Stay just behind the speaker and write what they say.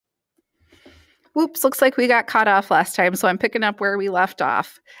Whoops, looks like we got caught off last time, so I'm picking up where we left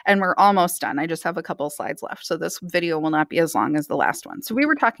off, and we're almost done. I just have a couple slides left, so this video will not be as long as the last one. So we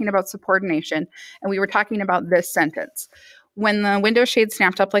were talking about subordination, and we were talking about this sentence. When the window shade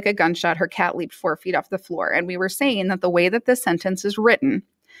snapped up like a gunshot, her cat leaped 4 feet off the floor. And we were saying that the way that this sentence is written,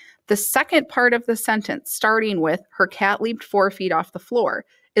 the second part of the sentence, starting with her cat leaped 4 feet off the floor,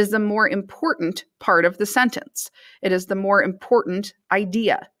 is the more important part of the sentence. It is the more important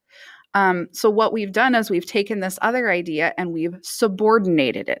idea. So what we've done is we've taken this other idea and we've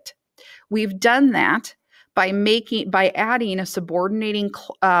subordinated it. We've done that by adding a subordinating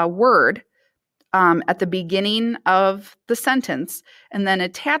word at the beginning of the sentence and then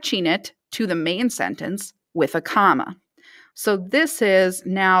attaching it to the main sentence with a comma. So this is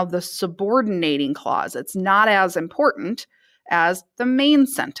now the subordinating clause. It's not as important as the main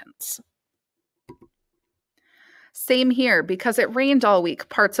sentence. Same here, because it rained all week,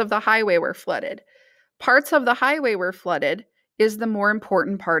 parts of the highway were flooded. Parts of the highway were flooded is the more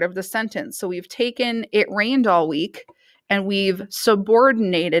important part of the sentence. So we've taken it rained all week and we've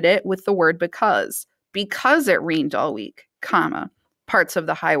subordinated it with the word because. Because it rained all week, comma, parts of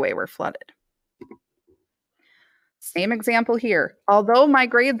the highway were flooded. Same example here. Although my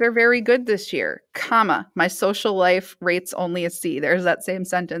grades are very good this year, comma, my social life rates only a C. There's that same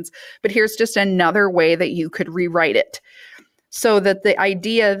sentence. But here's just another way that you could rewrite it. So that the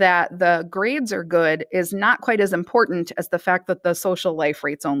idea that the grades are good is not quite as important as the fact that the social life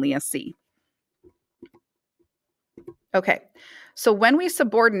rate's only a C. Okay. So when we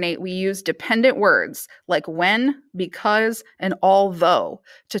subordinate, we use dependent words like when, because, and although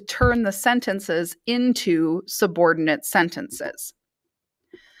to turn the sentences into subordinate sentences.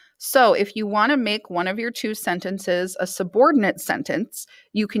 So if you want to make one of your two sentences a subordinate sentence,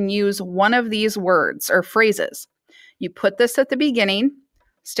 you can use one of these words or phrases. You put this at the beginning,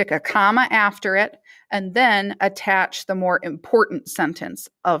 stick a comma after it, and then attach the more important sentence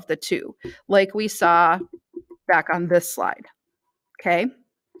of the two, like we saw back on this slide. Okay.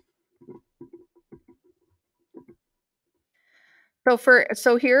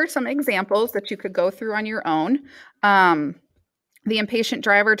 So here are some examples that you could go through on your own. The impatient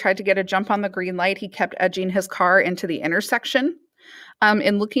driver tried to get a jump on the green light. He kept edging his car into the intersection.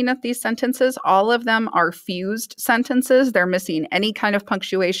 In looking at these sentences, all of them are fused sentences. They're missing any kind of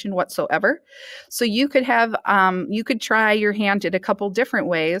punctuation whatsoever. So you could have, you could try your hand at a couple different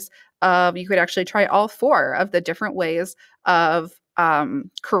ways. You could actually try all 4 of the different ways of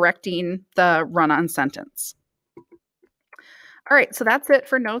correcting the run-on sentence. All right, so that's it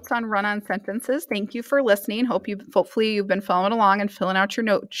for notes on run-on sentences. Thank you for listening. Hopefully you've been following along and filling out your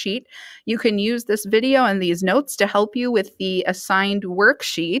note sheet. You can use this video and these notes to help you with the assigned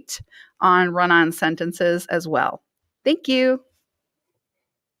worksheet on run-on sentences as well. Thank you.